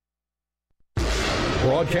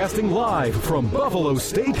Broadcasting live from Buffalo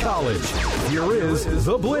State College, here is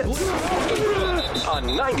The Blitz on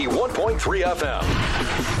 91.3 FM.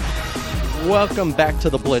 Welcome back to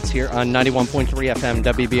The Blitz here on 91.3 FM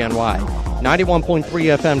WBNY. 91.3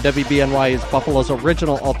 FM WBNY is Buffalo's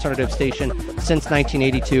original alternative station since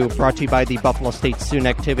 1982, brought to you by the Buffalo State Student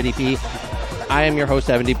Activity Fee. I am your host,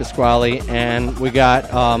 Evan DePasquale, and we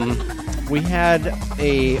had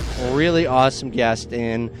a really awesome guest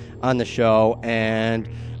in on the show, and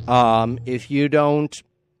if you didn't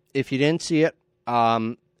see it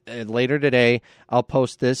later today, I'll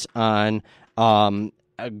post this on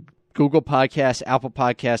Google Podcasts, Apple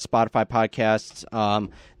Podcasts, Spotify Podcasts,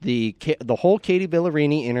 the whole Katie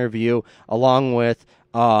Villarini interview, along with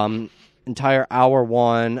entire hour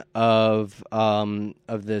one of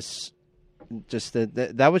this.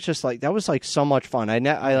 That was so much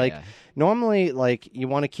fun. Normally, like, you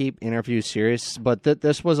want to keep interviews serious, but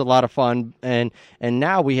this was a lot of fun. And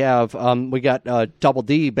now we have we got Double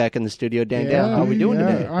D back in the studio. Dan, how are we doing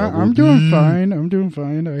today? I'm doing fine.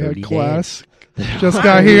 I had class. Just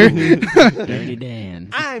got here. Dirty Dan.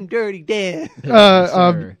 I'm Dirty Dan.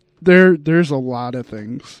 There's a lot of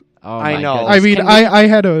things. Oh, I know. I mean, I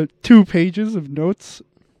had 2 pages of notes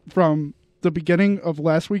from the beginning of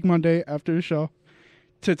last week, Monday, after the show,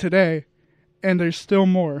 to today, and there's still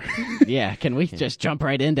more. Yeah, can we just jump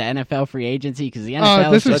right into NFL free agency? Because the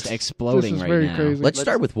NFL is just exploding right very now. Crazy. Let's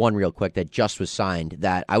start with one real quick that just was signed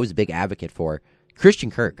that I was a big advocate for. Christian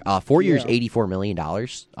Kirk, 4 years, $84 million,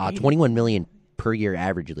 $21 million per year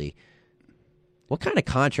averagely. What kind of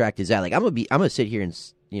contract is that? Like, I'm gonna sit here and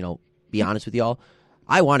be honest with y'all.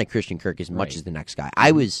 I wanted Christian Kirk as much as the next guy.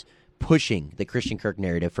 I was pushing the Christian Kirk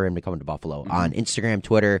narrative for him to come to Buffalo on Instagram,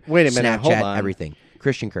 Twitter, Snapchat, everything.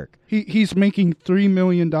 Christian Kirk. He's making $3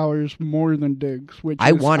 million more than Diggs, which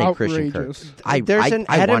I is wanted outrageous. Christian Kirk. There's an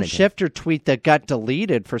Adam wanted Schefter tweet that got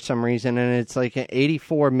deleted for some reason, and it's like an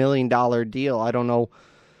 $84 million deal. I don't know.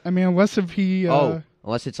 I mean, unless if he...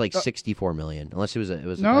 unless it's like $64 million. Unless it was a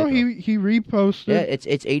no, typo. he reposted. Yeah,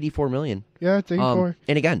 it's $84 million. Yeah, it's 84.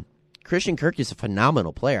 And again, Christian Kirk is a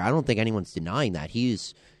phenomenal player. I don't think anyone's denying that. He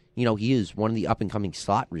is one of the up-and-coming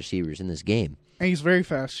slot receivers in this game. And he's very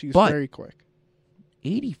fast. He's very quick.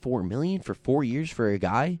 $84 million for 4 years for a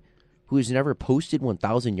guy who has never posted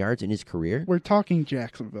 1,000 yards in his career. We're talking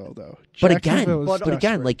Jacksonville, though. But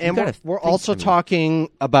again, like, and we're also talking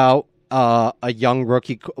about a young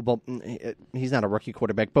rookie. Well, he's not a rookie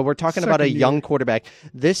quarterback, but we're talking about a young quarterback.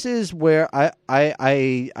 This is where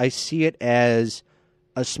I see it as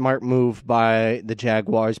a smart move by the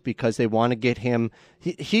Jaguars because they want to get him.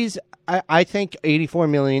 I think $84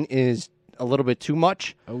 million is a little bit too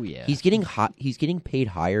much. Oh yeah, he's getting paid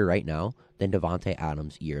higher right now than Devontae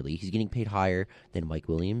Adams yearly. He's getting paid higher than Mike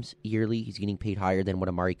Williams yearly. He's getting paid higher than what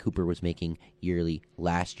Amari Cooper was making yearly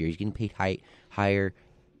last year. He's getting paid higher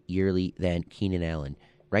yearly than Keenan Allen.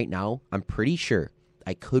 Right now, I'm pretty sure,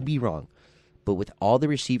 I could be wrong, but with all the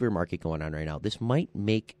receiver market going on right now, this might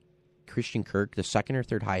make Christian Kirk the second or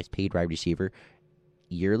third highest paid wide receiver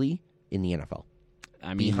yearly in the NFL.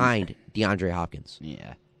 I mean, behind DeAndre Hopkins.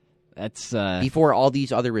 Yeah. That's before all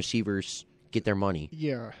these other receivers get their money.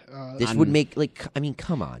 Yeah. This would make, like, I mean,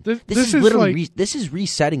 come on. This is literally this is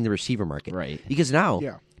resetting the receiver market. Right. Because now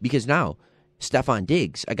Stephon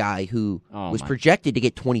Diggs, a guy who was projected to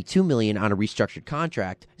get $22 million on a restructured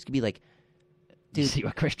contract, is going to be like, dude, see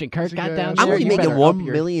what Christian Kirk got down there? I'm only making $1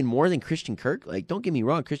 million more than Christian Kirk. Like, don't get me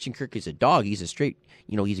wrong, Christian Kirk is a dog. He's a straight,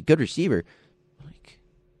 he's a good receiver. Like,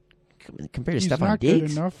 compared to Stephon Diggs,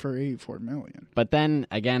 he's not good enough for $84 million. But then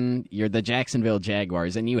again, you're the Jacksonville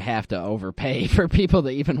Jaguars, and you have to overpay for people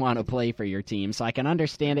that even want to play for your team. So I can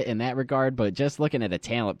understand it in that regard. But just looking at a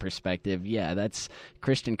talent perspective, yeah, that's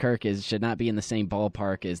Christian Kirk should not be in the same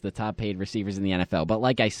ballpark as the top paid receivers in the NFL. But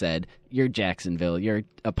like I said, you're Jacksonville. You're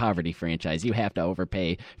a poverty franchise. You have to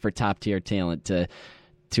overpay for top tier talent to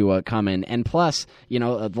come in. And plus, a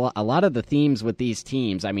lot of the themes with these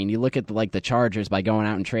teams, I mean, you look at the Chargers by going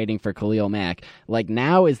out and trading for Khalil Mack. Like,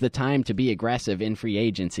 now is the time to be aggressive in free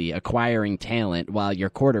agency, acquiring talent while your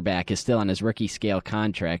quarterback is still on his rookie scale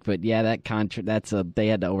contract. But yeah, that contract, they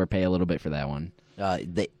had to overpay a little bit for that one. A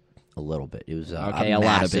little bit. It was a massive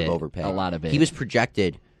lot of overpay. A lot of it. He was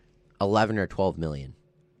projected $11 or $12 million.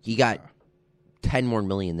 He got $10 more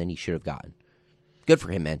million than he should have gotten. Good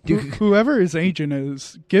for him, man. Dude, whoever his agent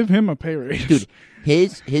is, give him a pay raise. Dude,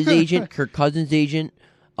 his agent, Kirk Cousins' agent,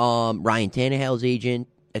 Ryan Tannehill's agent,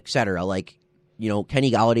 etc. Like,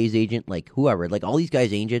 Kenny Galladay's agent, like, whoever. Like, all these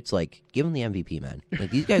guys' agents, like, give them the MVP, man.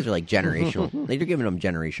 Like, these guys are, like, generational. Like, they're giving them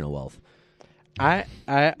generational wealth.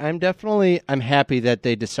 I'm happy that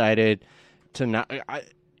they decided to not.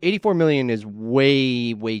 $84 million is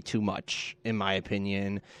way, way too much, in my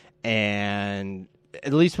opinion, and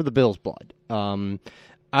at least for the Bills' blood.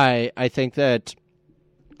 I think that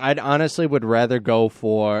I'd honestly would rather go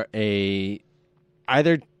for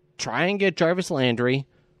either try and get Jarvis Landry,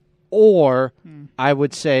 or I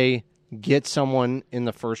would say get someone in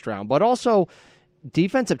the first round. But also,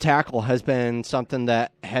 defensive tackle has been something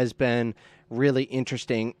that has been really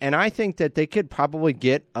interesting, and I think that they could probably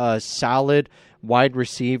get a solid wide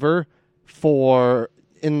receiver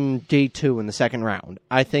in day 2 in the second round.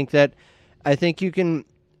 I think you can.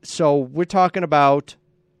 So we're talking about,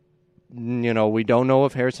 we don't know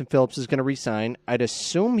if Harrison Phillips is going to resign. I'd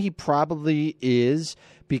assume he probably is,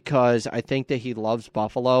 because I think that he loves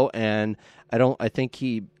Buffalo, and I don't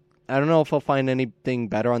know if he'll find anything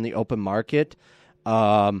better on the open market.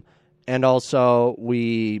 And also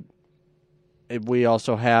we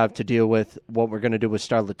also have to deal with what we're going to do with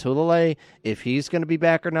Star Lotulelei, if he's going to be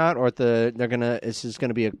back or not, or if this is going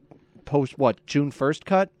to be a post June 1st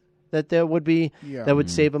cut that would be that would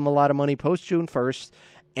save him a lot of money post June 1st.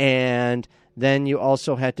 And then you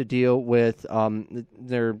also had to deal with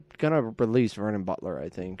they're going to release Vernon Butler, I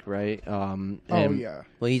think, right? Yeah.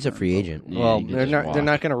 Well, he's a free agent. Well, they're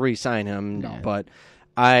not going to re-sign him, but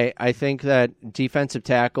I think that defensive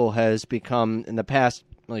tackle has become, in the past,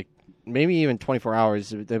 maybe even 24 hours,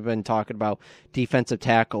 they've been talking about defensive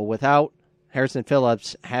tackle. Without Harrison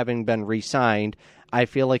Phillips having been re-signed, I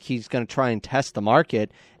feel like he's going to try and test the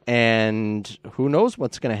market, and who knows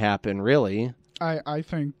what's going to happen, really. I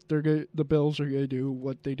think the Bills are going to do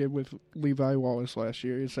what they did with Levi Wallace last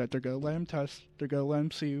year, is that they're going to let him test, they're going to let him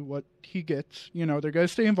see what he gets. They're going to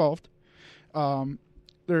stay involved. And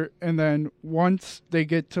then once they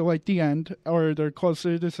get to the end, or they're close to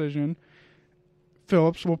the decision,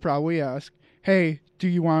 Phillips will probably ask, hey, do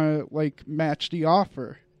you want to match the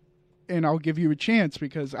offer? And I'll give you a chance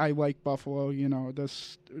because I like Buffalo.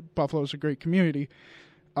 Buffalo's a great community.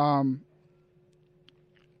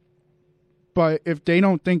 But if they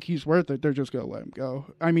don't think he's worth it, they're just going to let him go.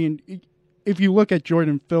 I mean, if you look at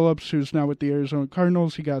Jordan Phillips, who's now with the Arizona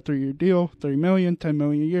Cardinals, he got a 3-year deal, $30 million, $10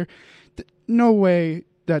 million a year. No way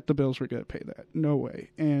that the Bills were going to pay that. No way.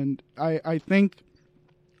 And I think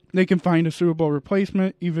they can find a suitable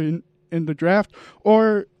replacement even in the draft,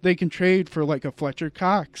 or they can trade for a Fletcher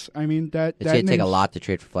Cox. I mean, it's going to take a lot to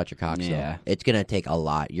trade for Fletcher Cox. Yeah. Though. It's going to take a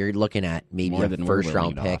lot. You're looking at maybe more a than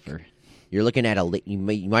first-round pick. You're looking at you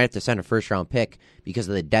might have to send a first-round pick because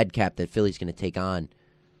of the dead cap that Philly's going to take on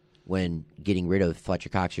when getting rid of Fletcher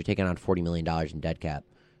Cox. You're taking on $40 million in dead cap.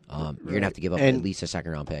 You're going to have to give up at least a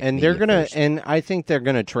second-round pick. And they're going to, and I think they're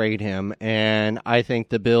going to trade him, and I think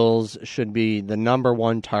the Bills should be the number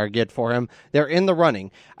one target for him. They're in the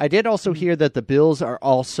running. I did also hear that the Bills are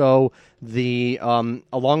also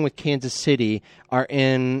along with Kansas City, are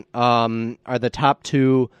the top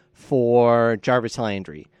 2 for Jarvis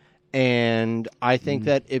Landry. And I think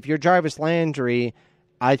that if you're Jarvis Landry,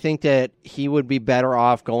 I think that he would be better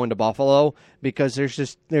off going to Buffalo, because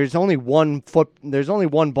there's only one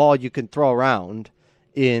ball you can throw around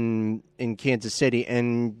in Kansas City,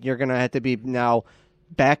 and you're gonna have to be now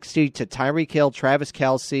backseat to Tyreek Hill, Travis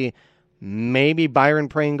Kelce, maybe Byron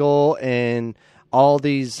Pringle, and all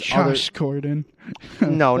these Gordon.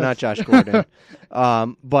 No, not Josh Gordon.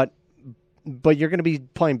 But you're going to be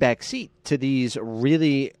playing backseat to these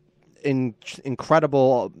really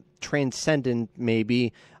incredible, transcendent,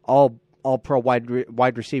 maybe all pro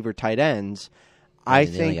wide receiver tight ends. I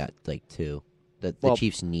think they only got 2. The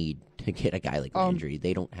Chiefs need to get a guy like Landry.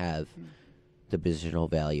 They don't have the positional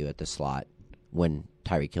value at the slot when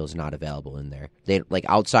Tyreek Hill's not available in there. They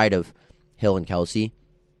outside of Hill and Kelce,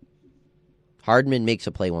 Hardman makes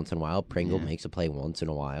a play once in a while. Pringle makes a play once in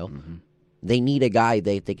a while. Mm-hmm. They need a guy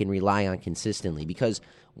they can rely on consistently, because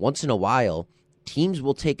once in a while, teams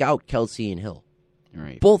will take out Kelce and Hill.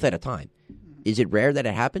 Right. Both at a time. Is it rare that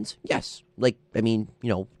it happens? Yes. You're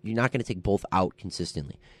not going to take both out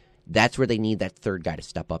consistently. That's where they need that third guy to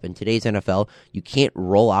step up. In today's NFL, you can't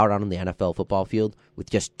roll out on the NFL football field with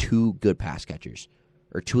just 2 good pass catchers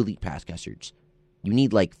or 2 elite pass catchers. You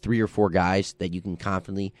need 3 or 4 guys that you can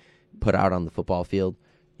confidently put out on the football field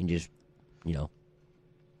and just,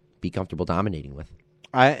 be comfortable dominating with.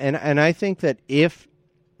 I think that if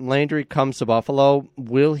Landry comes to Buffalo,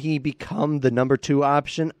 will he become the number 2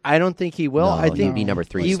 option? I don't think he will. No, I think he'd be number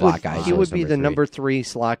 3 slot guy. He would be the number 3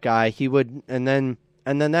 slot guy. He would, and then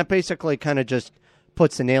that basically kind of just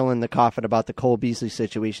puts a nail in the coffin about the Cole Beasley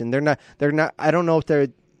situation. They're not. I don't know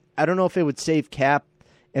if it would save cap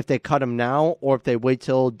if they cut him now, or if they wait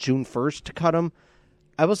till June 1st to cut him.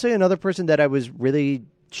 I will say another person that I was really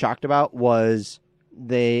shocked about was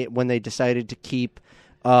when they decided to keep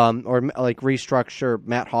or like restructure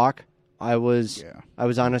Matt Hawk. I was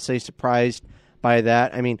honestly surprised by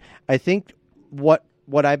that. I mean, I think what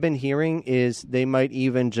I've been hearing is they might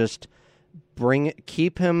even just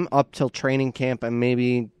keep him up till training camp and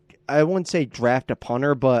maybe, I wouldn't say draft a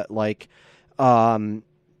punter, but like have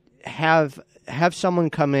someone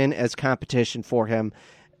come in as competition for him.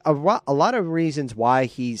 A lot of reasons why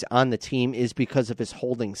he's on the team is because of his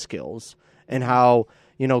holding skills and how,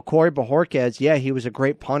 Corey Bojorquez, he was a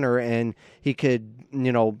great punter and he could,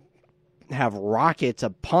 have rockets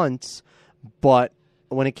of punts, but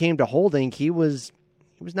when it came to holding, he was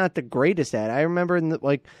not the greatest at it. I remember in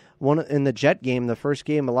the Jet game, the first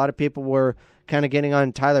game, a lot of people were kind of getting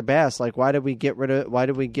on Tyler Bass. Like, why did we get rid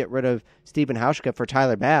of Stephen Hauschka for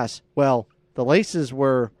Tyler Bass? Well, the laces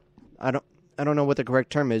were, I don't know what the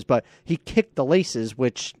correct term is, but he kicked the laces,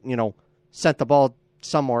 which, sent the ball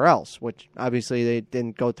somewhere else, which obviously they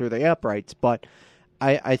didn't go through the uprights. But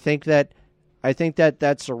I think that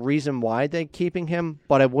that's a reason why they're keeping him,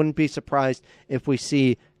 but I wouldn't be surprised if we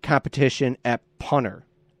see competition at punter.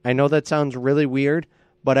 I know that sounds really weird,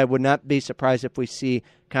 but I would not be surprised if we see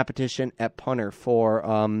competition at punter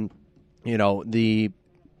for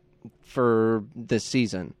this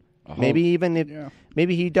season. Maybe even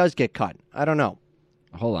maybe he does get cut. I don't know.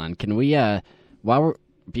 Hold on. Can we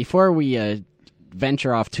before we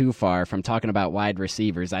venture off too far from talking about wide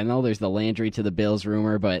receivers, I know there's the Landry to the Bills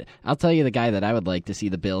rumor, but I'll tell you the guy that I would like to see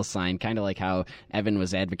the Bills sign, kind of like how Evan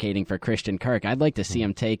was advocating for Christian Kirk. I'd like to see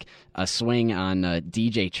him take a swing on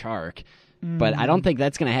DJ Chark. But I don't think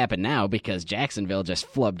that's going to happen now because Jacksonville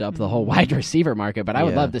just flubbed up the whole wide receiver market. But I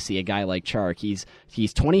would love to see a guy like Chark.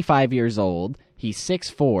 He's 25 years old. He's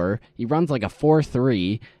 6'4". He runs like a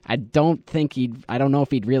 4.3. I don't know if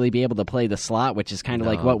he'd really be able to play the slot, which is kind of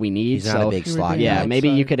like what we need. He's not a big slot. Yeah, maybe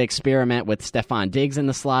you could experiment with Stephon Diggs in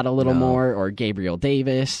the slot a little more, or Gabriel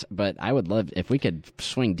Davis. But I would love if we could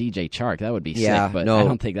swing DJ Chark. That would be sick. But I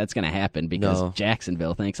don't think that's going to happen because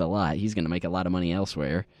Jacksonville thinks a lot. He's going to make a lot of money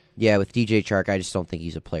elsewhere. Yeah, with DJ Chark, I just don't think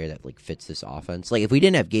he's a player that fits this offense. Like, if we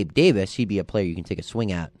didn't have Gabe Davis, he'd be a player you can take a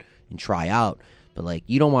swing at and try out. But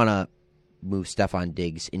you don't want to move Stephon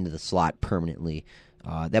Diggs into the slot permanently.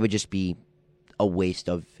 That would just be a waste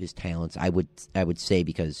of his talents, I would say,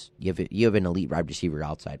 because you have an elite wide receiver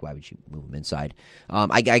outside. Why would you move him inside?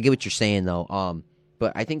 I get what you're saying though.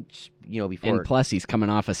 But I think before, and plus he's coming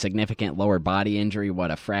off a significant lower body injury,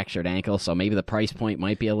 a fractured ankle. So maybe the price point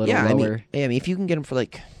might be a little lower. I mean, if you can get him for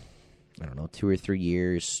 2 or 3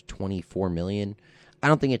 years, $24 million. I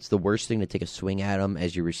don't think it's the worst thing to take a swing at him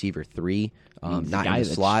as your receiver 3, not in the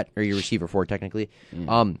slot, or your receiver 4 technically.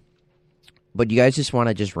 But you guys just want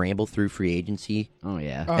to just ramble through free agency? Oh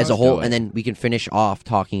yeah, as a whole, and then we can finish off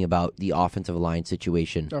talking about the offensive line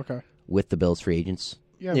situation. Okay. With the Bills free agents.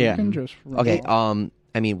 Yeah, we can just ramble. Okay.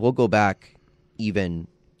 I mean, we'll go back even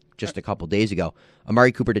just a couple days ago.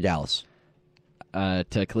 Amari Cooper to Dallas.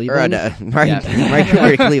 To Cleveland? Amari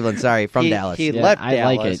Cooper to Cleveland, sorry, from Dallas. He left I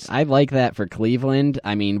Dallas. like it. I like that for Cleveland.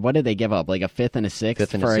 I mean, what did they give up? Like a 5th and a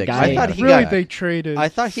 6th for a guy? I thought they traded. I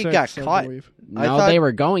thought he got cut. No, they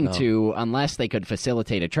were going to, unless they could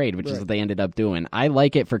facilitate a trade, which is what they ended up doing. I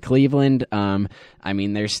like it for Cleveland. I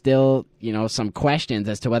mean, there's still, some questions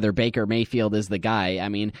as to whether Baker Mayfield is the guy. I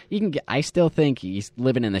mean, I still think he's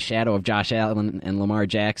living in the shadow of Josh Allen and Lamar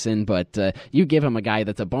Jackson, but you give him a guy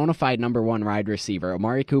that's a bona fide number 1 wide receiver.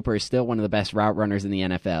 Amari Cooper is still one of the best route runners in the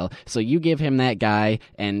NFL, so you give him that guy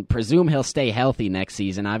and presume he'll stay healthy next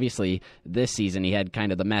season. Obviously, this season he had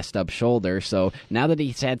kind of the messed up shoulder, so now that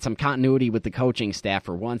he's had some continuity with the coaching staff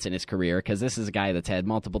for once in his career, because this is a guy that's had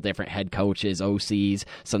multiple different head coaches, OCs,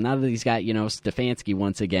 so now that he's got, Stefanski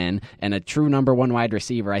once again, and a true number 1 wide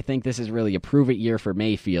receiver, I think this is really a prove-it year for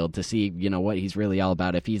Mayfield to see, what he's really all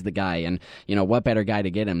about, if he's the guy, and, what better guy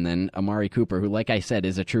to get him than Amari Cooper, who, like I said,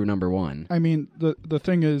 is a true number 1. I mean, the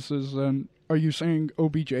thing is are you saying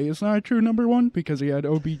OBJ is not a true number 1? Because he had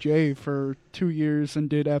OBJ for 2 years and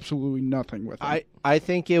did absolutely nothing with it. I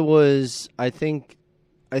think it was, I think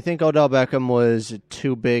Odell Beckham was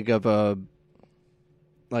too big of a,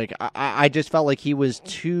 I just felt like he was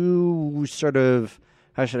too sort of,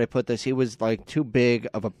 how should I put this? He was too big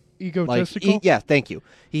of a egotistical. Yeah, thank you.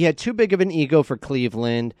 He had too big of an ego for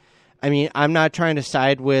Cleveland. I mean, I'm not trying to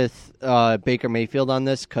side with Baker Mayfield on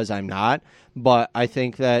this because I'm not, but I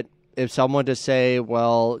think that if someone to say,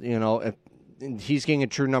 well, if he's getting a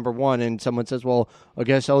true number 1, and someone says, well, I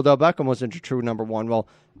guess Odell Beckham wasn't a true number 1. Well,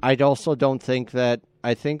 I also don't think that.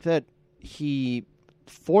 I think that he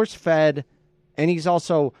force-fed, and he's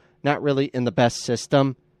also not really in the best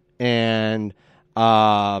system. And,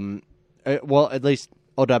 well, at least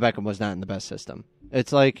Odell Beckham was not in the best system.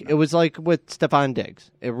 It's like it was like with Stephon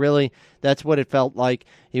Diggs. It really that's what it felt like.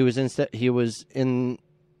 He was in.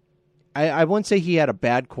 I wouldn't say he had a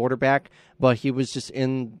bad quarterback, but he was just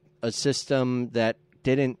in a system that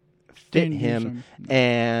didn't fit him.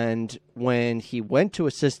 And when he went to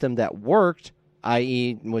a system that worked,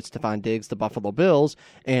 i.e. with Stephon Diggs, the Buffalo Bills,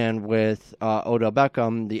 and with Odell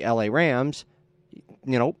Beckham, the LA Rams,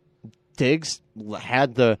 Diggs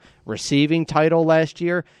had the receiving title last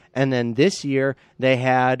year, and then this year they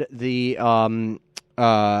had the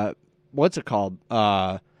what's it called?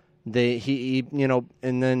 And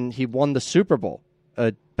then he won the Super Bowl.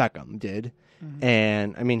 Beckham did,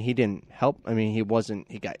 and I mean he didn't help. I mean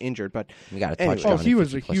he got injured, but he got a touchdown. Oh, he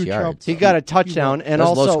was a huge help. He got a touchdown, and that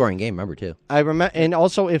was also a low-scoring game. Remember too. I remember, and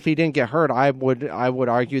also if he didn't get hurt, I would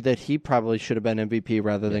argue that he probably should have been MVP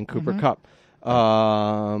rather than Cooper Kupp.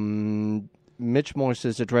 Mitch Morse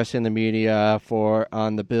is addressing the media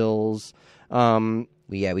on the Bills.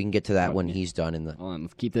 Yeah, we can get to that when he's done in the. Hold on,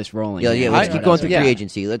 let's keep this rolling. Yeah, let's keep going through free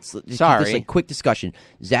agency. Let's keep this quick discussion.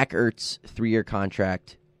 Zach Ertz, 3-year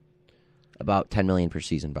contract, about $10 million per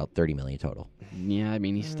season, about $30 million total. Yeah, I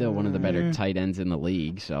mean he's still one of the better tight ends in the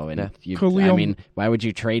league. So, why would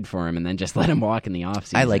you trade for him and then just let him walk in the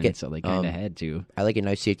offseason? I like it. So they kind of had to. I like a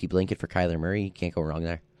nice safety blanket for Kyler Murray. You can't go wrong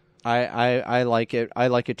there. I like it. I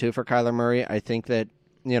like it too for Kyler Murray. I think that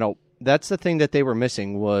that's the thing that they were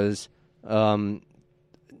missing was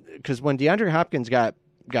because when DeAndre Hopkins got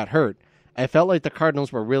hurt, I felt like the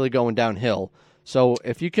Cardinals were really going downhill. So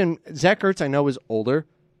if you can, Zach Ertz I know is older,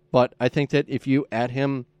 but I think that if you add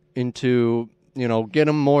him into get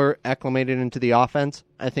him more acclimated into the offense,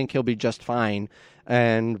 I think he'll be just fine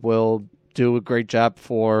and will do a great job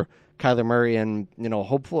for Kyler Murray and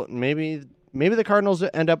hopefully maybe the Cardinals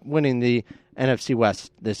end up winning the NFC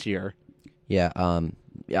West this year. Yeah,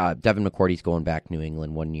 Devin McCourty's going back New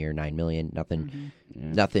England 1 year, $9 million.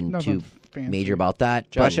 Nothing too fancy. major about that.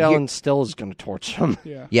 Josh Allen still is going to torch him.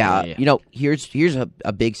 Yeah. Here's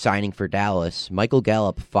a big signing for Dallas. Michael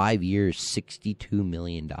Gallup, 5 years, $62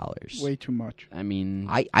 million. Way too much. I mean,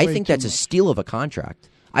 I think that's a steal of a contract.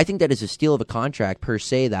 I think that is a steal of a contract per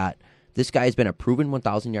se. That this guy has been a proven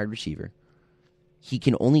 1,000-yard receiver. He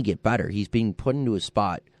can only get better. He's being put into a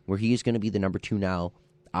spot where he is going to be the number 2 now,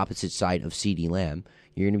 opposite side of CeeDee Lamb.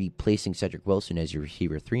 You're going to be placing Cedric Wilson as your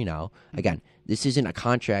receiver 3 now. Again, this isn't a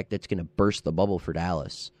contract that's going to burst the bubble for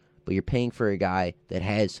Dallas, but you're paying for a guy that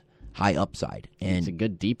has high upside. And it's a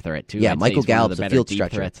good deep threat too. Yeah, Michael Gallup's a field deep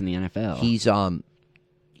stretcher. Threats in the NFL.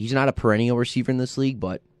 He's not a perennial receiver in this league,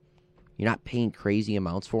 but you're not paying crazy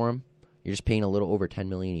amounts for him. You're just paying a little over $10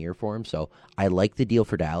 million a year for him. So I like the deal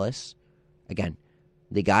for Dallas. Again,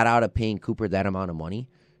 they got out of paying Cooper that amount of money.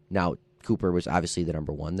 Now, Cooper was obviously the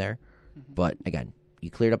number 1 there. But, again,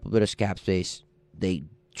 you cleared up a bit of cap space. They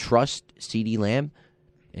trust CeeDee Lamb,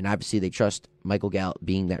 and obviously they trust Michael Gallup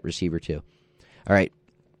being that receiver too. All right.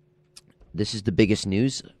 This is the biggest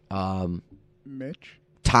news. Mitch?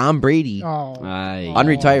 Tom Brady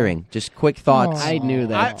unretiring. Just quick thoughts. I knew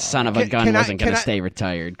that son of a gun wasn't going to stay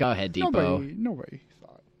retired. Go ahead, Depot. Nobody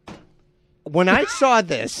thought. When I saw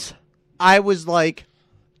this, I was like,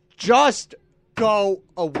 just go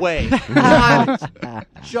away.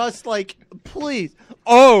 Just like, please.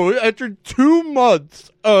 Oh, after 2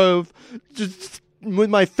 months of just with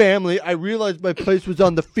my family, I realized my place was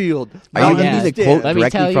on the field. Are you going to be the quote Let me tell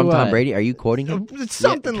directly you from what. Tom Brady? Are you quoting him? It's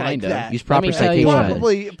something like kinda. that. Use proper Let me tell you citation.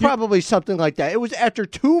 what. Probably something like that. It was after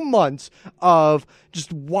 2 months of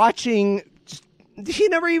just watching. He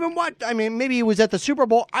never even watched. I mean, maybe he was at the Super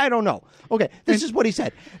Bowl. I don't know. Okay, this is what he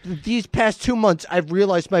said. These past 2 months, I've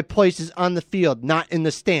realized my place is on the field, not in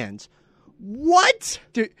the stands. What?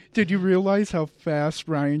 Did you realize how fast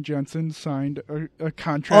Ryan Jensen signed a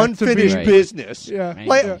contract? Unfinished business. Yeah. Right.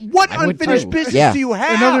 Like, Yeah. what I would unfinished too. business Yeah. do you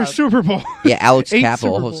have? Another Super Bowl. Yeah, Alex 8 Capel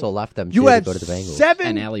Super also Bowls. left them You too to have go to the Bengals. 7.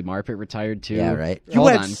 And Ali Marpet retired too. Yeah, right. You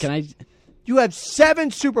Hold had on. Can I? You have 7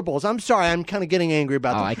 Super Bowls. I'm sorry. I'm kind of getting angry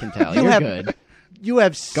about Oh, that. I can tell. You You're have- good. You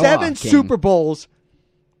have Go 7 on, King. Super Bowls.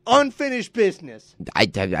 Unfinished business. I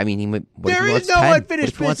mean, what if There he is wants no 10? unfinished What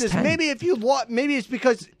if he wants business. 10? Maybe if you maybe it's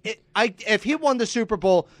because if he won the Super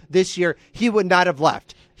Bowl this year, he would not have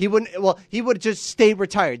left. He wouldn't. Well, he would have just stayed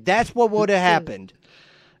retired. That's what would have happened.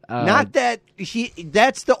 Not that he.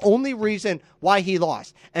 That's the only reason why he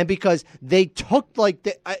lost, and because they took like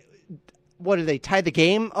the. What did they tie the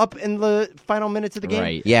game up in the final minutes of the game?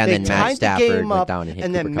 Right. Yeah, and They then Matt tied the Stafford game went up, down and hit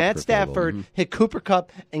and Cooper then Kupp Matt for a field goal. Stafford hit Cooper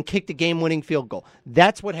Kupp and kicked the game-winning field goal.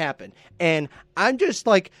 That's what happened. And I'm just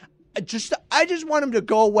like, I just want him to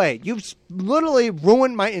go away. You've literally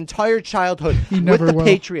ruined my entire childhood with never the will.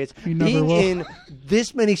 Patriots He never being will. in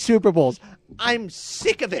this many Super Bowls. I'm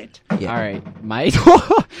sick of it. Yeah. All right, Mike.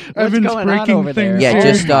 What's Evan's going on breaking over there? things Yeah, here.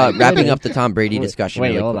 just wrapping up the Tom Brady discussion. Wait,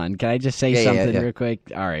 really hold quick. on. Can I just say Yeah, something yeah. real quick?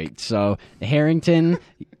 All right. So Harrington,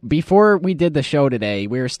 before we did the show today,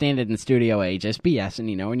 we were standing in Studio A just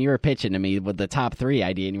BSing, and you were pitching to me with the top 3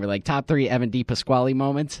 idea, and you were like, top 3 Evan D. Pasquale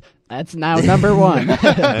moments. That's now number 1.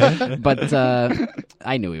 But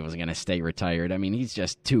I knew he was going to stay retired. I mean, he's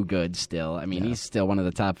just too good still. I mean, he's still one of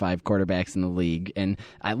the top 5 quarterbacks in the league. And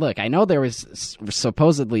I know there was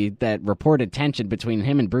supposedly that reported tension between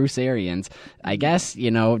him and Bruce Arians. I guess,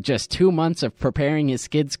 just 2 months of preparing his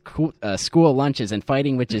kids' school lunches and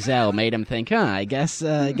fighting with Giselle made him think, I guess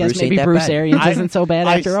Bruce maybe ain't that Bruce bad. Arians isn't so bad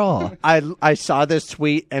after all. I saw this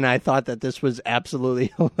tweet and I thought that this was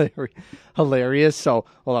absolutely hilarious. So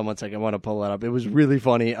hold on one second. I want to pull it up. It was really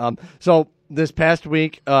funny. So this past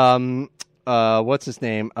week, what's his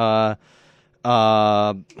name? Patrick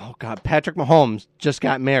Mahomes just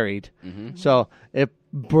got married. Mm-hmm. So if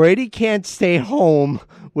Brady can't stay home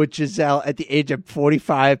with Giselle at the age of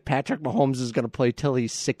 45, Patrick Mahomes is going to play till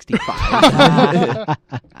he's 65.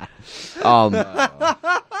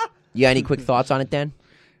 You got any quick thoughts on it, Dan?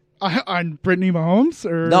 On Brittany Mahomes?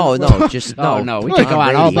 Or No, just no. No, we could go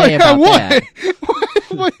on Brady. all day about that.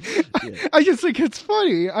 What? I just think it's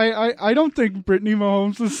funny. I don't think Brittany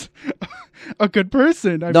Mahomes is a good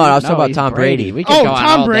person. No, I was talking about he's Tom Brady. We could go on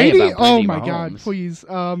Tom all Brady? day about Oh Brady my Mahomes. God! Please,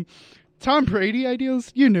 Tom Brady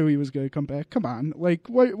ideals. You knew he was going to come back. Come on, like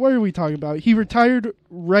what are we talking about? He retired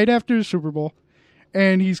right after the Super Bowl,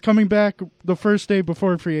 and he's coming back the first day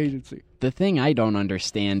before free agency. The thing I don't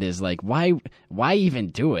understand is why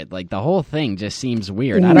even do it? Like the whole thing just seems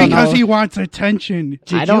weird. I don't Because know. he wants attention.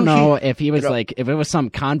 I don't know if he was if it was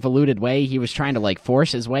some convoluted way he was trying to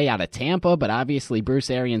force his way out of Tampa, but obviously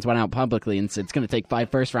Bruce Arians went out publicly and said it's going to take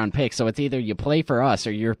 5 first-round picks, so it's either you play for us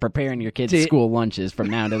or you're preparing your kids' school lunches from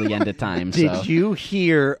now to the end of time. Did you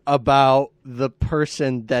hear about the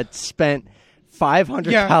person that spent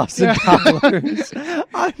 $500,000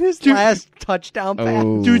 on his last touchdown pass?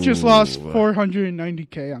 Dude just lost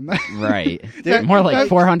 $490K on that. Right. That- More like that-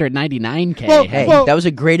 $499K. Well, Hey, well- that was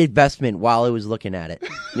a great investment while I was looking at it.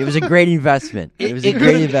 It was a great investment. It was a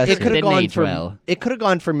great investment. It could have Didn't gone age for well. It could have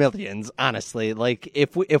gone for millions, honestly. Like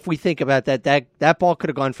if we think about that ball could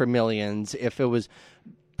have gone for millions if it was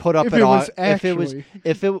put up If at it all. was actually.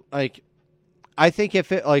 I think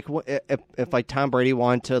if if Tom Brady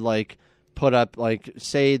wanted to put up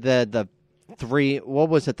say the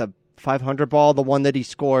 500 ball, the one that he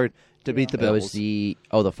scored to beat the That Bills. was the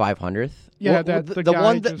 500th. Yeah, What- that the the guy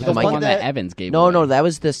one that- just- The the one one that that- Evans gave No, away. that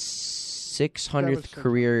was the 600th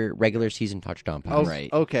career regular season touchdown pass. Oh,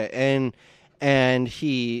 Right. Okay, and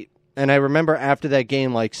I remember after that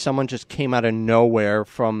game, someone just came out of nowhere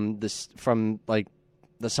from the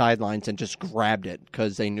sidelines and just grabbed it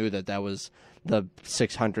because they knew that was the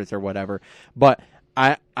 600th or whatever. But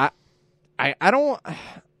I don't.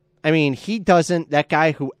 I mean, he doesn't. That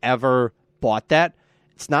guy who ever bought that,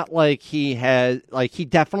 it's not like he has. He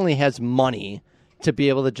definitely has money to be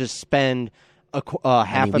able to just spend half we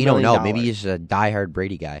 $1 don't million. know. Maybe he's just a diehard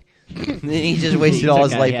Brady guy. He just wasted all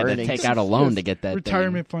his He life had to earnings. take out a loan to get that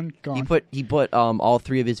retirement fund gone. He put all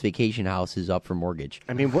 3 of his vacation houses up for mortgage.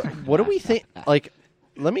 I mean, what do we think?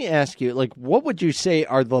 Let me ask you, what would you say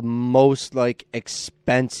are the most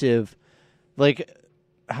expensive,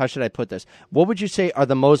 how should I put this? What would you say are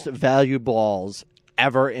the most valuable balls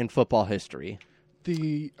ever in football history?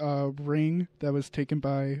 The ring that was taken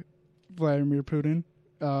by Vladimir Putin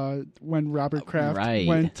when Robert Kraft right.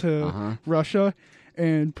 went to Russia,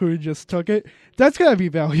 and Putin just took it. That's gotta be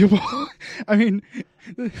valuable. I mean,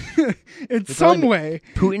 in some way,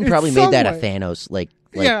 Putin in probably some made that way. a Thanos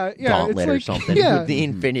Yeah, gauntlet or it's something yeah. with the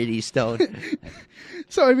Infinity Stone.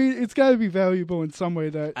 So I mean, it's got to be valuable in some way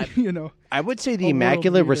that I would say the A world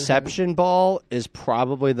Immaculate leader Reception ball is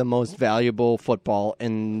probably the most valuable football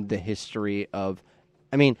in the history of.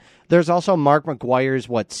 I mean, there's also Mark McGuire's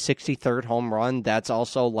 63rd home run. That's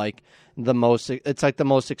also the most. It's the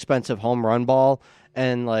most expensive home run ball,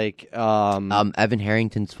 and Evan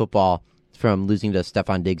Harrington's football from losing to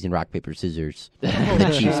Stephon Diggs in rock paper scissors, the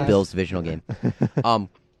Chiefs Bills divisional game. I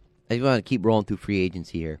just want to keep rolling through free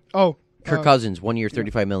agency here. Kirk Cousins, 1 year,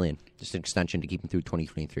 $35 million, just an extension to keep him through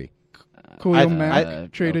 2023. Khalil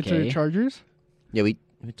Mack traded to okay. the Chargers. Yeah, we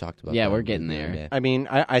talked about. Yeah, that we're the getting other there. day. I mean,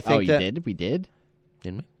 I think you that did? We did?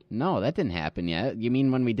 Didn't we? No, that didn't happen yet. You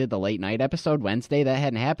mean when we did the late night episode Wednesday? That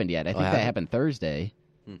hadn't happened yet. I think that hadn't? happened Thursday.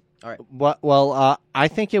 All right. Well, I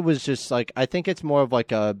think it was just I think it's more of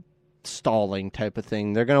a stalling type of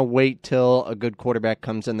thing. They're going to wait till a good quarterback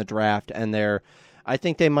comes in the draft, and they're I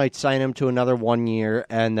think they might sign him to another 1 year,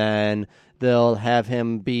 and then they'll have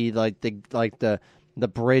him be like the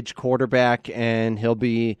bridge quarterback, and he'll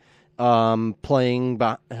be playing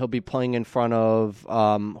in front of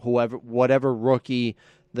whatever rookie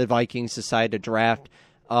the Vikings decide to draft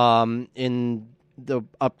in the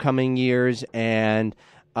upcoming years, and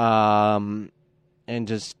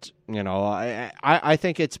just, I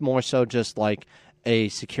think it's more so just like a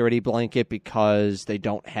security blanket, because they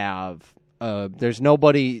don't have there's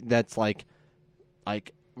nobody that's like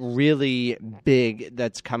really big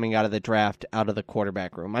that's coming out of the draft, out of the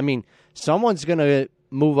quarterback room. I mean, someone's going to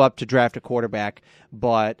move up to draft a quarterback,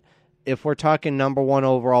 but if we're talking number 1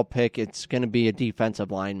 overall pick, it's going to be a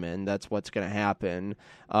defensive lineman. That's what's going to happen.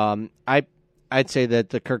 I'd say that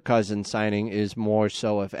the Kirk Cousins signing is more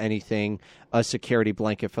so, if anything, a security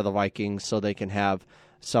blanket for the Vikings, so they can have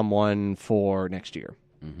someone for next year.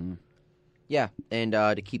 Mm-hmm. Yeah, and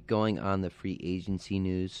to keep going on the free agency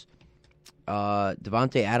news,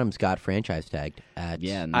 Davante Adams got franchise tagged.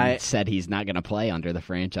 And said he's not going to play under the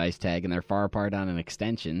franchise tag, and they're far apart on an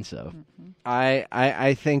extension. So,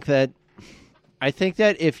 I think that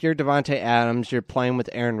if you're Davante Adams, you're playing with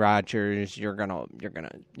Aaron Rodgers, you're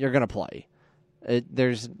gonna play.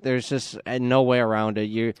 There's just no way around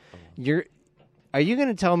it. Are you going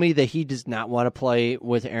to tell me that he does not want to play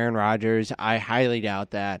with Aaron Rodgers? I highly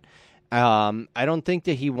doubt that. I don't think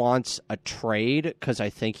that he wants a trade, because I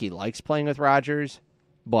think he likes playing with Rodgers.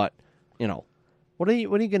 But what are you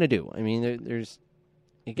going to do? I mean,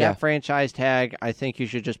 you got franchise tag. I think you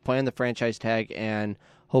should just play on the franchise tag, and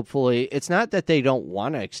hopefully, it's not that they don't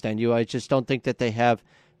want to extend you. I just don't think that they have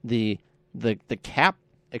the cap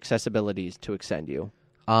accessibilities to extend you.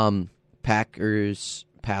 Packers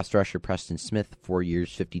pass rusher Preston Smith, 4 years,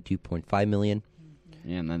 $52.5 million.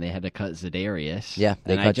 Yeah, and then they had to cut Za'Darius. Yeah,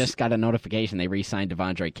 I just got a notification they re-signed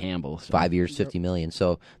Devondre Campbell. So. 5 years, $50 million.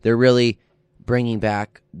 So they're really bringing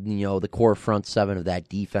back, the core front seven of that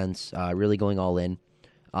defense, really going all in.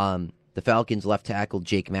 The Falcons left tackle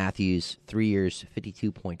Jake Matthews, 3 years,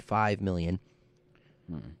 $52.5 million.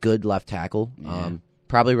 Good left tackle. Yeah.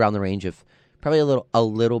 Probably around the range of a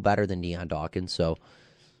little better than Deion Dawkins. So,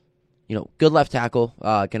 good left tackle.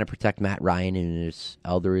 Going to protect Matt Ryan in his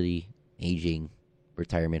elderly, aging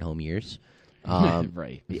retirement home years.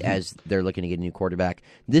 Right. As they're looking to get a new quarterback.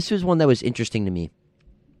 This was one that was interesting to me.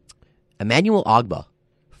 Emmanuel Ogbah,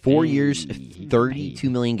 4 years, $32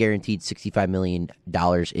 million guaranteed, $65 million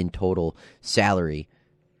in total salary.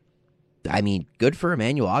 I mean, good for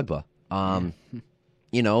Emmanuel Ogbah.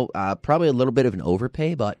 Probably a little bit of an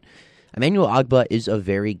overpay, but Emmanuel Ogbah is a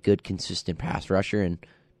very good, consistent pass rusher, and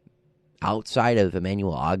outside of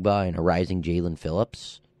Emmanuel Ogbah and a rising Jalen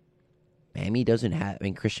Phillips,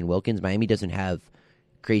 Christian Wilkins, Miami doesn't have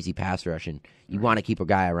crazy pass rush, and you want to keep a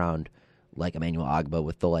guy around like Emmanuel Ogbah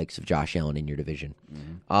with the likes of Josh Allen in your division.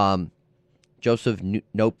 Mm-hmm. Joseph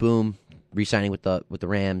Noteboom re-signing with the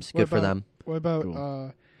Rams, good for them. What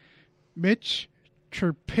about Mitch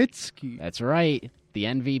Trubisky? That's right. The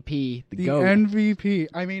MVP, the GOAT. MVP.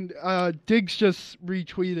 I mean, Diggs just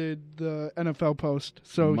retweeted the NFL post,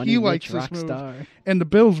 so Money he likes Rich this move. Rockstar. And the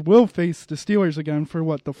Bills will face the Steelers again for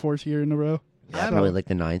the 4th year in a row. Yeah, probably like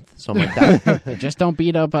the 9th, something like that. Just don't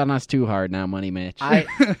beat up on us too hard now, Money Mitch.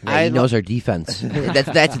 He knows our defense.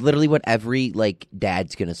 That's literally what every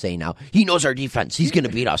dad's gonna say now. He knows our defense. He's gonna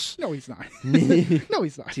beat us. No, he's not. No,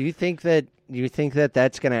 he's not. Do you think that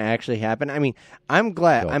that's going to actually happen? I mean, I'm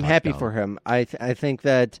glad. I'm happy for him. I think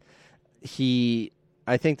that he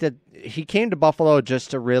came to Buffalo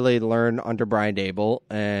just to really learn under Brian Daboll,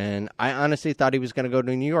 and I honestly thought he was going to go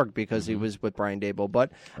to New York because he was with Brian Daboll.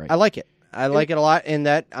 But I like it. I like it a lot, and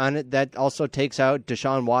that also takes out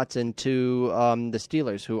Deshaun Watson to the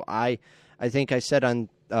Steelers, who I think I said on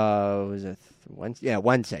was it Wednesday? Yeah,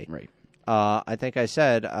 Wednesday. Right. I think I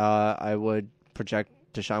said I would project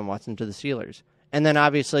Deshaun Watson to the Steelers, and then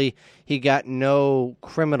obviously he got no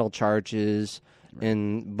criminal charges,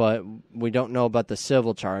 but we don't know about the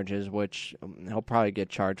civil charges, which he'll probably get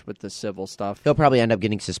charged with the civil stuff. He'll probably end up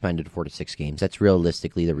getting suspended 4 to 6 games. That's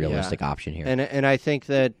realistically the realistic option here. And I think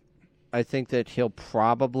that he'll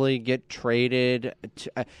probably get traded.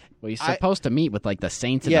 Well, he's supposed to meet with the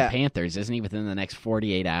Saints and the Panthers, isn't he? Within the next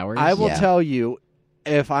 48 hours. I will tell you,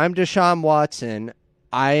 if I'm Deshaun Watson,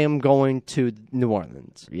 I am going to New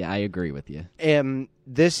Orleans. Yeah, I agree with you.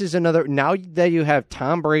 This is another. Now that you have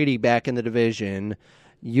Tom Brady back in the division,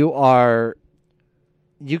 you'd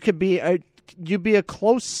be a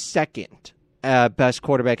close second best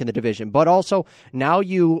quarterback in the division. But also, now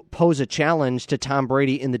you pose a challenge to Tom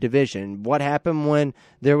Brady in the division. What happened when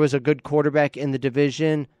there was a good quarterback in the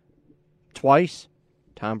division twice?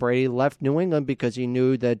 Tom Brady left New England because he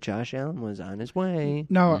knew that Josh Allen was on his way.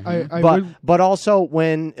 No, I would. But also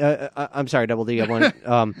when I'm sorry, Double D.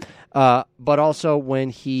 But also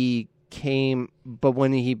when he came,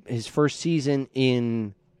 his first season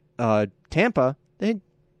in Tampa, they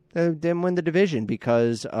didn't win the division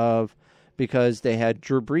because they had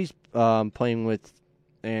Drew Brees playing with.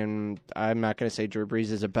 And I'm not going to say Drew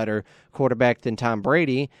Brees is a better quarterback than Tom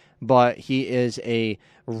Brady, but he is a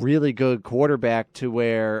really good quarterback to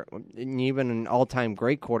where, even an all-time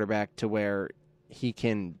great quarterback to where he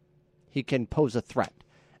can pose a threat.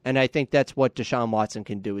 And I think that's what Deshaun Watson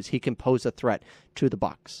can do, is he can pose a threat to the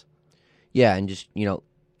Bucs. Yeah, and just, going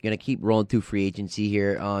to keep rolling through free agency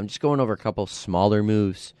here. Just going over a couple smaller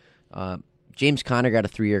moves. James Conner got a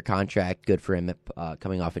 3-year contract. Good for him,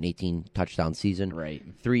 coming off an 18-touchdown season. Right.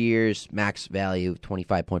 3 years, max value,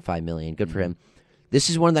 $25.5 million. Good for him. This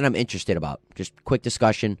is one that I'm interested about. Just quick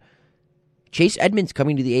discussion. Chase Edmonds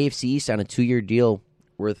coming to the AFC East on a 2-year deal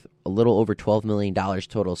worth a little over $12 million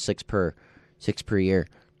total, six per year.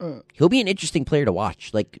 He'll be an interesting player to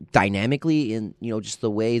watch, like dynamically, and just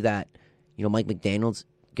the way that Mike McDaniel's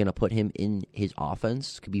gonna put him in his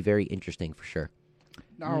offense could be very interesting for sure.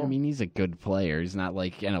 I mean, he's a good player. He's not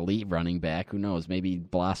like an elite running back. Who knows? Maybe he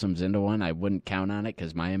blossoms into one. I wouldn't count on it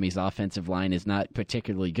because Miami's offensive line is not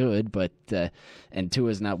particularly good, but and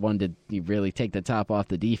Tua's not one to really take the top off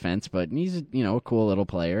the defense. But he's a cool little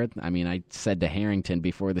player. I mean, I said to Harrington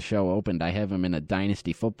before the show opened, I have him in a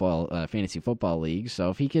dynasty football, fantasy football league.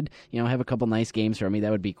 So if he could, have a couple nice games for me,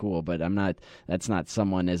 that would be cool. But I'm not. That's not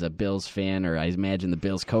someone as a Bills fan, or I imagine the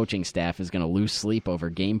Bills coaching staff is going to lose sleep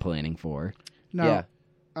over game planning for. No. Yeah.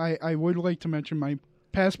 I would like to mention my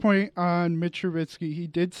past point on Mitch Trubisky. He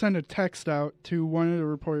did send a text out to one of the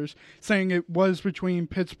reporters saying it was between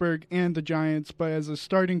Pittsburgh and the Giants, but as a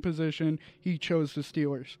starting position, he chose the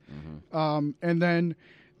Steelers. And then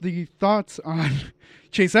the thoughts on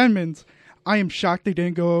Chase Edmonds. I am shocked they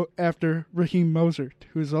didn't go after Raheem Mostert,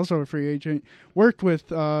 who is also a free agent, worked with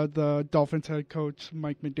the Dolphins head coach,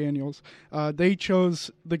 Mike McDaniels. They chose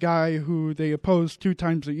the guy who they oppose 2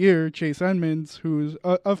 times a year, Chase Edmonds, who's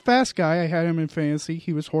a fast guy. I had him in fantasy.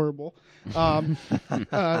 He was horrible.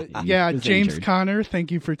 James injured. Conner,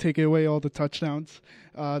 thank you for taking away all the touchdowns.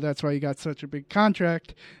 That's why he got such a big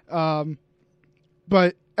contract.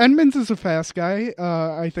 But Edmonds is a fast guy.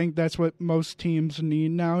 I think that's what most teams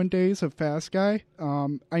need nowadays, a fast guy.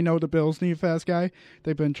 I know the Bills need a fast guy.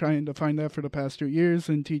 They've been trying to find that for the past 2 years,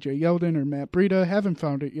 and TJ Yeldon or Matt Breida haven't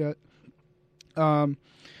found it yet.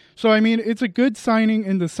 So, I mean, it's a good signing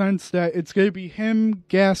in the sense that it's going to be him,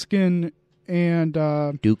 Gaskin, and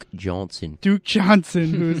Duke Johnson,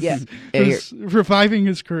 who's reviving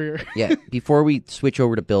his career. Yeah, before we switch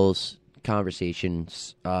over to Bills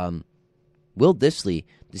conversations, Will Dissly,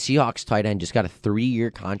 the Seahawks tight end, just got a 3-year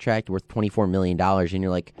contract worth $24 million, and you're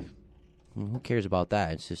like, who cares about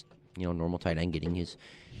that? It's just normal tight end getting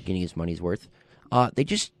his money's worth. They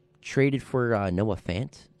just traded for Noah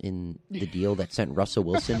Fant in the deal that sent Russell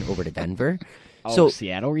Wilson over to Denver. So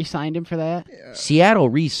Seattle re-signed him for that? Seattle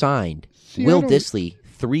re-signed Will Dissly,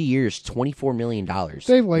 3 years, $24 million.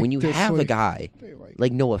 When you have a guy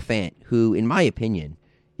like Noah Fant, who, in my opinion,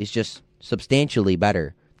 is just substantially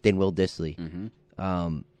better than Will Dissly.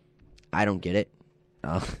 I don't get it.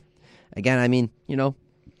 Again, I mean, not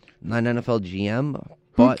an NFL GM,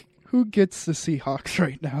 but who gets the Seahawks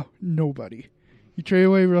right now? Nobody. You trade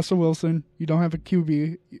away Russell Wilson. You don't have a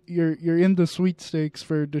QB. You're in the sweepstakes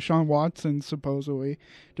for Deshaun Watson, supposedly.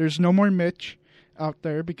 There's no more Mitch out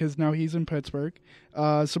there because now he's in Pittsburgh.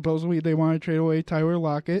 Supposedly they want to trade away Tyler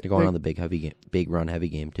Lockett. They're going on the big run heavy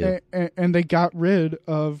game too. And they got rid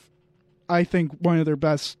of, I think, one of their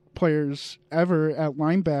best players ever at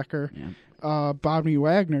linebacker, Bobby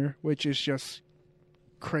Wagner, which is just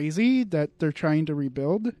crazy that they're trying to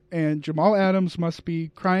rebuild. And Jamal Adams must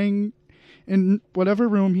be crying in whatever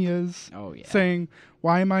room he is, saying,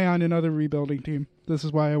 why am I on another rebuilding team? This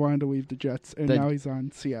is why I wanted to leave the Jets, and now he's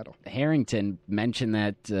on Seattle. Harrington mentioned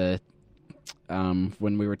that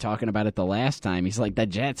when we were talking about it the last time. He's like, the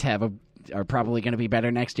Jets are probably going to be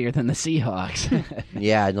better next year than the Seahawks.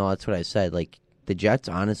 Yeah, no, that's what I said. Like, the Jets,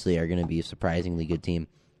 honestly, are going to be a surprisingly good team.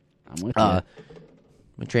 I'm with you.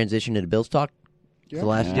 We transition to the Bills talk. Yeah. The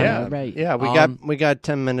last right. Yeah, we got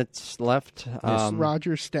 10 minutes left.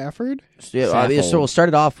 Roger Stafford. So we'll start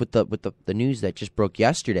it off with the news that just broke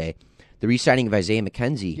yesterday. The re-signing of Isaiah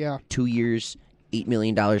McKenzie. Yeah. 2 years, $8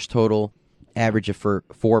 million total, average of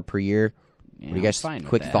 4 per year. Yeah, what do you guys fine with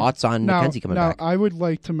quick that. thoughts on McKenzie coming back? I would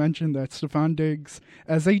like to mention that Stephon Diggs,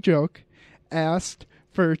 as a joke, asked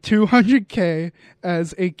for $200K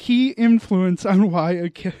as a key influence on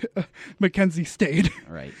why Mackenzie stayed.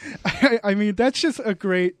 Right. I mean, that's just a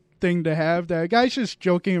great thing to have. That guy's just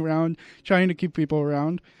joking around, trying to keep people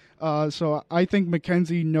around. So I think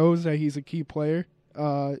Mackenzie knows that he's a key player.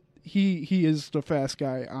 He is the fast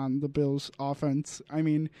guy on the Bills' offense. I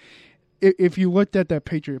mean, if you looked at that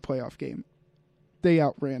Patriot playoff game, they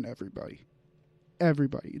outran everybody.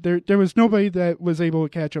 Everybody. There was nobody that was able to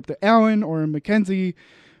catch up to Allen or McKenzie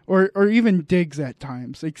or even Diggs at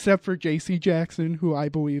times, except for J.C. Jackson, who I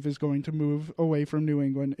believe is going to move away from New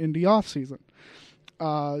England in the offseason.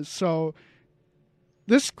 So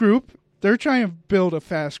this group, they're trying to build a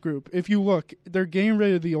fast group. If you look, they're getting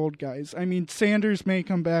rid of the old guys. I mean, Sanders may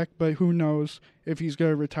come back, but who knows if he's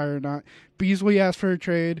going to retire or not. Beasley asked for a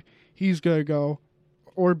trade. He's going to go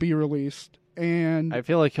or be released. And I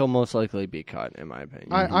feel like he'll most likely be cut, in my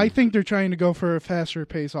opinion. I think they're trying to go for a faster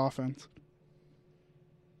pace offense.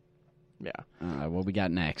 Yeah. What we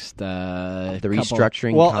got next? The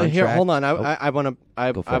restructuring contract. Here, hold on. I want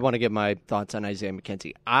to give my thoughts on Isaiah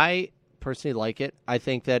McKenzie. I personally like it. I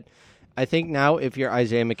think now if you're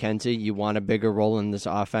Isaiah McKenzie, you want a bigger role in this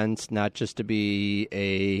offense, not just to be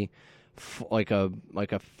a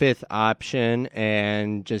fifth option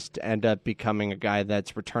and just end up becoming a guy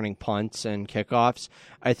that's returning punts and kickoffs.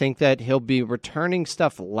 I think that he'll be returning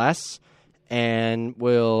stuff less and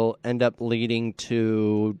will end up leading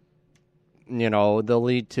to, they'll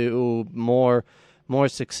lead to more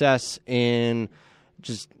success in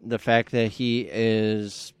just the fact that he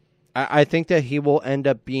is. I think that he will end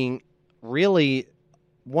up being really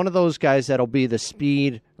one of those guys that'll be the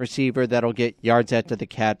speed receiver that'll get yards after the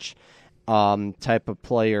catch type of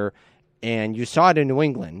player. And you saw it in New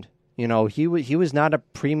England. He was not a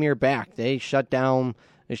premier back. They shut down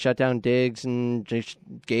Diggs, and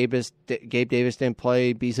Gabe Davis didn't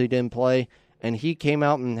play, Beasley didn't play, and he came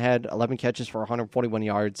out and had 11 catches for 141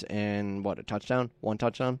 yards and one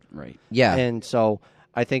touchdown. Right. Yeah. And so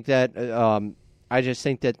I think that I just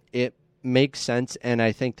think that it makes sense, and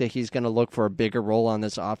I think that he's going to look for a bigger role on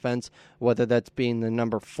this offense, whether that's being the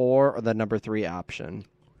number 4 or the number 3 option.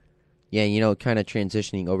 Yeah, kind of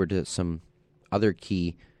transitioning over to some other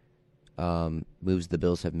key moves the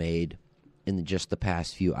Bills have made in just the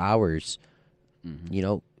past few hours.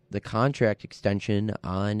 Mm-hmm. The contract extension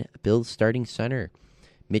on Bills starting center,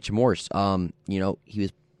 Mitch Morse. He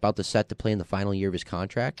was about to set to play in the final year of his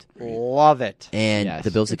contract. Love it. And yes.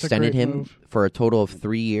 The Bills extended him move. for a total of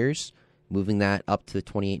 3 years, moving that up to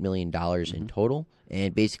 $28 million in total.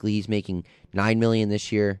 And basically he's making $9 million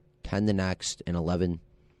this year, $10 the next, and $11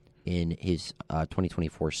 in his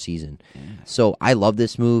 2024 season. Yeah. So I love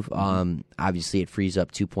this move. Obviously, it frees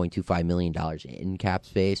up $2.25 million in cap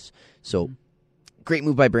space. So great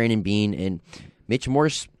move by Brandon Beane. And Mitch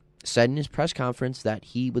Morse said in his press conference that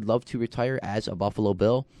he would love to retire as a Buffalo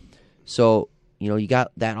Bill. So, you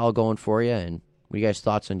got that all going for you. And what are you guys'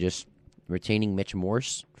 thoughts on just retaining Mitch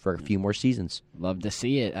Morse for a few more seasons? Love to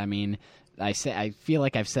see it. I mean, I feel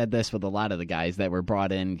like I've said this with a lot of the guys that were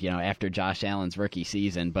brought in, after Josh Allen's rookie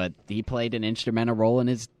season, but he played an instrumental role in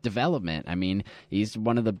his development. I mean, he's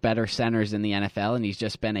one of the better centers in the NFL, and he's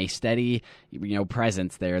just been a steady,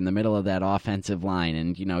 presence there in the middle of that offensive line.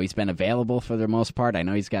 And, he's been available for the most part. I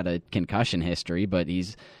know he's got a concussion history, but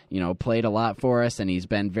he's, played a lot for us, and he's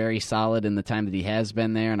been very solid in the time that he has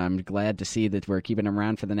been there. And I'm glad to see that we're keeping him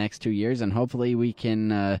around for the next 2 years, and hopefully we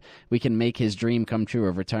can make his dream come true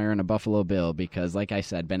of retiring a Buffalo Bill, because, like I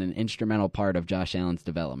said, been an instrumental part of Josh Allen's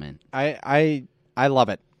development. I love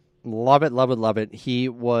it. Love it, love it, love it. He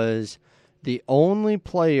was the only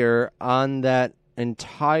player on that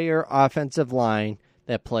entire offensive line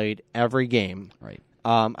that played every game. Right.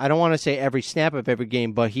 I don't want to say every snap of every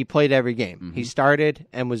game, but he played every game. Mm-hmm. He started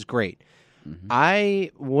and was great. Mm-hmm. I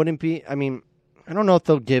don't know if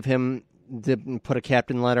they'll give him, put a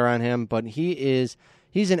captain letter on him, but he's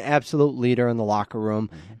an absolute leader in the locker room,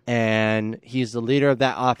 and he's the leader of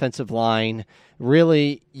that offensive line.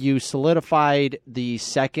 Really, you solidified the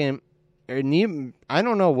second. I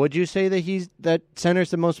don't know. Would you say that center's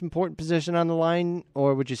the most important position on the line,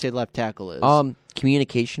 or would you say left tackle is?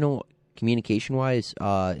 Communication-wise,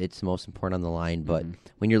 it's the most important on the line. But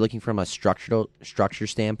when you're looking from a structure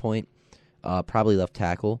standpoint, probably left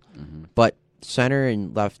tackle. Mm-hmm. But center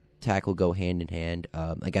and left tackle go hand in hand.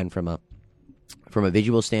 Again, from a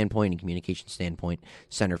visual standpoint and communication standpoint,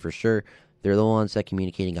 center for sure. They're the ones that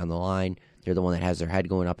communicating on the line. They're the one that has their head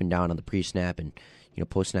going up and down on the pre-snap and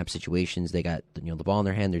post-snap situations. They got the ball in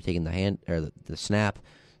their hand. They're taking the snap.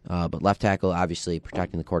 But left tackle, obviously,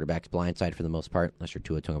 protecting the quarterback's blind side for the most part, unless you're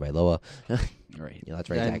Tua Tagovailoa. Right. That's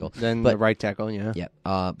right tackle. Then But- the right tackle, yeah. Yeah.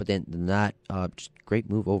 But then that, just great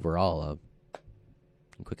move overall.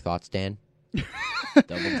 Quick thoughts, Dan?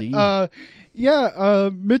 Double D.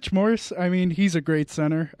 Mitch Morse, I mean, he's a great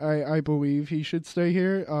center. I believe he should stay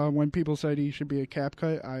here. When people said he should be a cap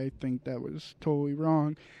cut, I think that was totally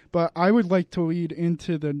wrong. But I would like to lead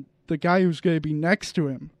into the guy who's going to be next to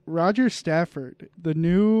him, Roger Stafford, the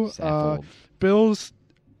new Saffold. Bills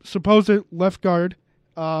supposed left guard.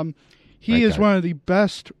 He Right is guard. one of the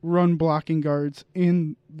best run blocking guards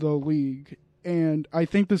in the league. And I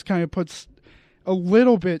think this kind of puts a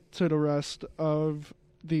little bit to the rest of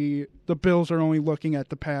the Bills are only looking at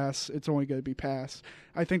the pass. It's only going to be pass.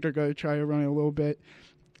 I think they're going to try to run it a little bit.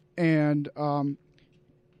 And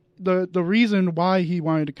the reason why he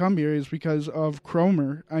wanted to come here is because of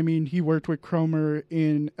Cromer. I mean, he worked with Cromer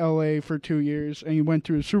in L.A. for 2 years, and he went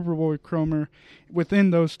to a Super Bowl with Cromer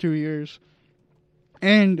within those 2 years.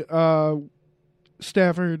 And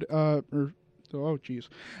Stafford,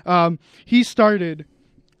 he started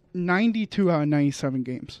 92 out of 97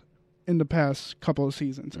 games in the past couple of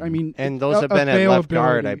seasons. I mean, And those have been at left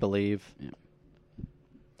guard, I availability. believe.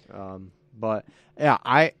 But yeah,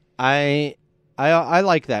 I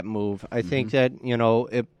like that move. I think that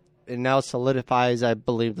it now solidifies, I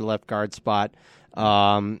believe, the left guard spot.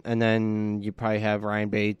 And then you probably have Ryan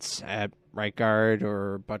Bates at right guard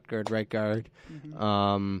or Butgard right guard.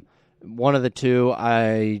 One of the two,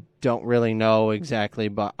 I don't really know exactly,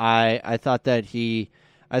 but I thought that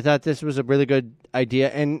I thought this was a really good idea,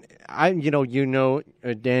 and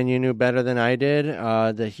Dan, you knew better than I did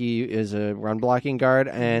that he is a run blocking guard,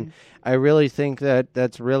 and I really think that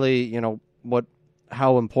that's really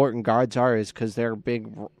how important guards are is because they're big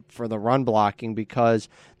for the run blocking because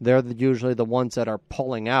they're usually the ones that are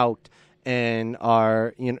pulling out and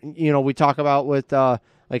are we talk about with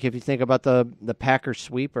like if you think about the Packers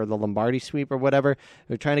sweep or the Lombardi sweep or whatever,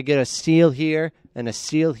 they're trying to get a steal here and a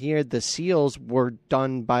steal here. The seals were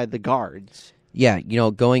done by the guards. Yeah,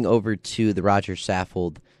 going over to the Roger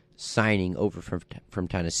Saffold signing over from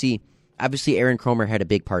Tennessee, obviously Aaron Cromer had a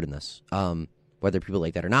big part in this. Whether people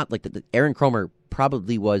like that or not, Aaron Cromer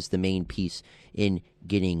probably was the main piece in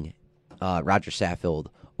getting Roger Saffold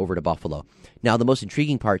over to Buffalo. Now, the most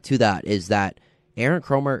intriguing part to that is that Aaron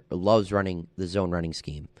Cromer loves running the zone running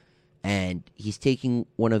scheme, and he's taking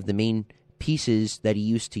one of the main pieces that he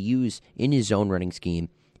used to use in his zone running scheme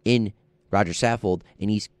in Roger Saffold, and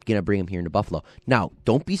he's going to bring him here into Buffalo. Now,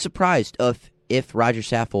 don't be surprised if Roger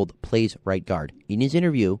Saffold plays right guard. In his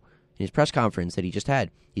interview, in his press conference that he just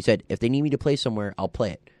had, he said, if they need me to play somewhere, I'll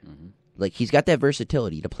play it. He's got that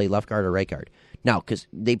versatility to play left guard or right guard. Now, because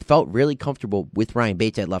they felt really comfortable with Ryan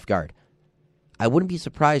Bates at left guard, I wouldn't be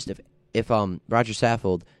surprised if Roger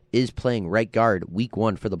Saffold is playing right guard week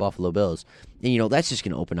 1 for the Buffalo Bills. And, that's just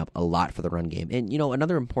going to open up a lot for the run game. And,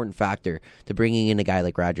 another important factor to bringing in a guy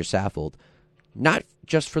like Roger Saffold, not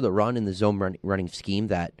just for the run and the zone running scheme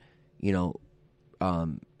that,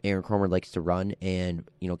 Aaron Cromer likes to run and,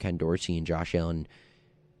 Ken Dorsey and Josh Allen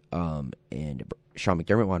and Sean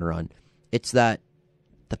McDermott want to run. It's that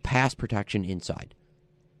the pass protection inside.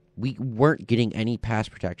 We weren't getting any pass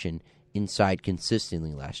protection inside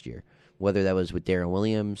consistently last year, whether that was with Darren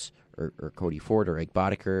Williams or Cody Ford or Ike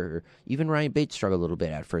Boddicker or even Ryan Bates struggled a little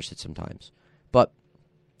bit at first at sometimes. But,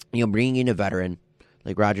 bringing in a veteran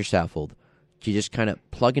like Roger Saffold to just kind of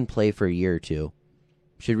plug and play for a year or two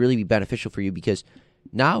should really be beneficial for you because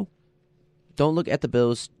now don't look at the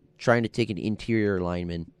Bills trying to take an interior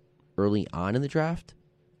lineman early on in the draft.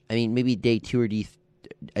 I mean, maybe day 2 or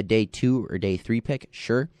day 3 pick,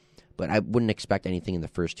 sure. But I wouldn't expect anything in the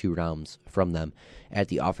first 2 rounds from them at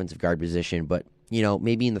the offensive guard position. But,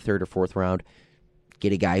 maybe in the 3rd or 4th round,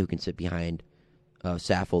 get a guy who can sit behind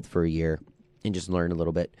Saffold for a year and just learn a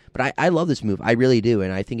little bit. But I love this move. I really do.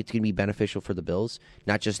 And I think it's going to be beneficial for the Bills,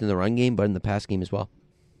 not just in the run game, but in the pass game as well.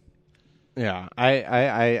 Yeah,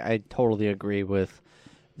 I totally agree with.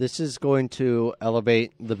 This is going to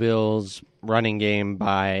elevate the Bills' running game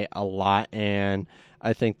by a lot. And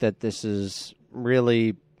I think that this is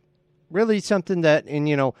really something that, and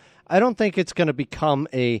I don't think it's going to become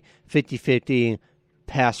a 50-50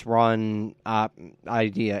 pass run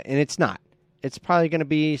idea, and it's not. It's probably going to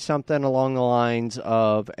be something along the lines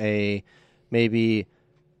of a maybe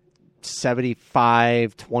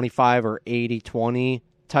 75-25 or 80-20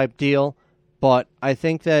 type deal. But I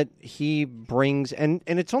think that he brings, and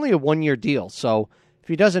it's only a 1-year deal, so if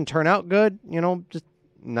he doesn't turn out good, just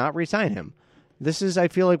not re-sign him. This is, I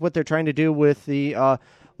feel like, what they're trying to do with the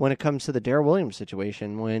when it comes to the Darrell Williams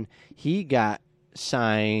situation. When he got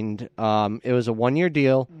signed. It was a 1-year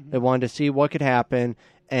deal. They wanted to see what could happen,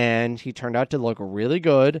 and he turned out to look really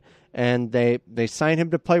good. And they signed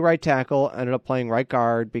him to play right tackle, ended up playing right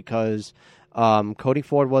guard because Cody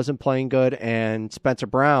Ford wasn't playing good, and Spencer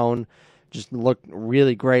Brown just looked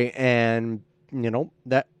really great. And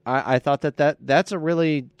that I thought that's a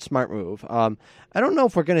really smart move. I don't know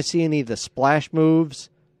if we're going to see any of the splash moves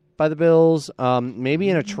by the Bills. Maybe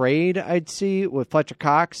in a trade I'd see with Fletcher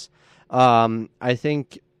Cox. I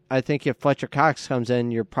think if Fletcher Cox comes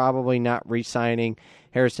in, you're probably not re-signing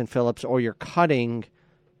Harrison Phillips, or you're cutting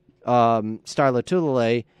Star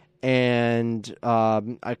Lotulelei, and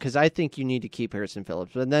because I think you need to keep Harrison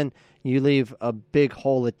Phillips, but then you leave a big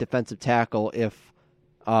hole at defensive tackle if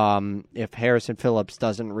Harrison Phillips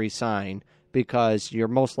doesn't re-sign, because you're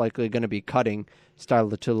most likely going to be cutting Star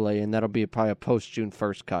Lotulelei, and that'll be probably a post-June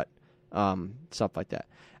 1st cut, stuff like that.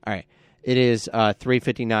 All right, it is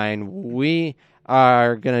 3:59. We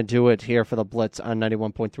are going to do it here for the Blitz on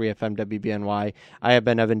 91.3 FM WBNY. I have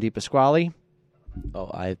been Evan DePasquale.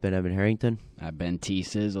 Oh, I've been Evan Harrington. I've been T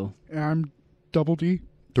Sizzle. And I'm Double D.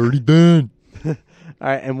 Dirty Ben. All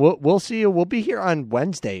right, and we'll see you. We'll be here on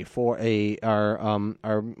Wednesday for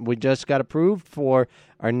our we just got approved for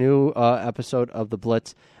our new episode of the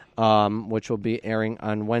Blitz, which will be airing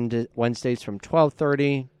on Wednesdays from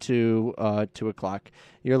 12:30 to 2 o'clock.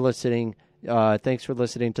 You're listening. Thanks for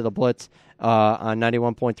listening to the Blitz on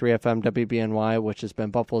 91.3 FM WBNY, which has been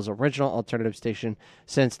Buffalo's original alternative station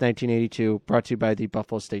since 1982, brought to you by the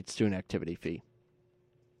Buffalo State Student Activity Fee.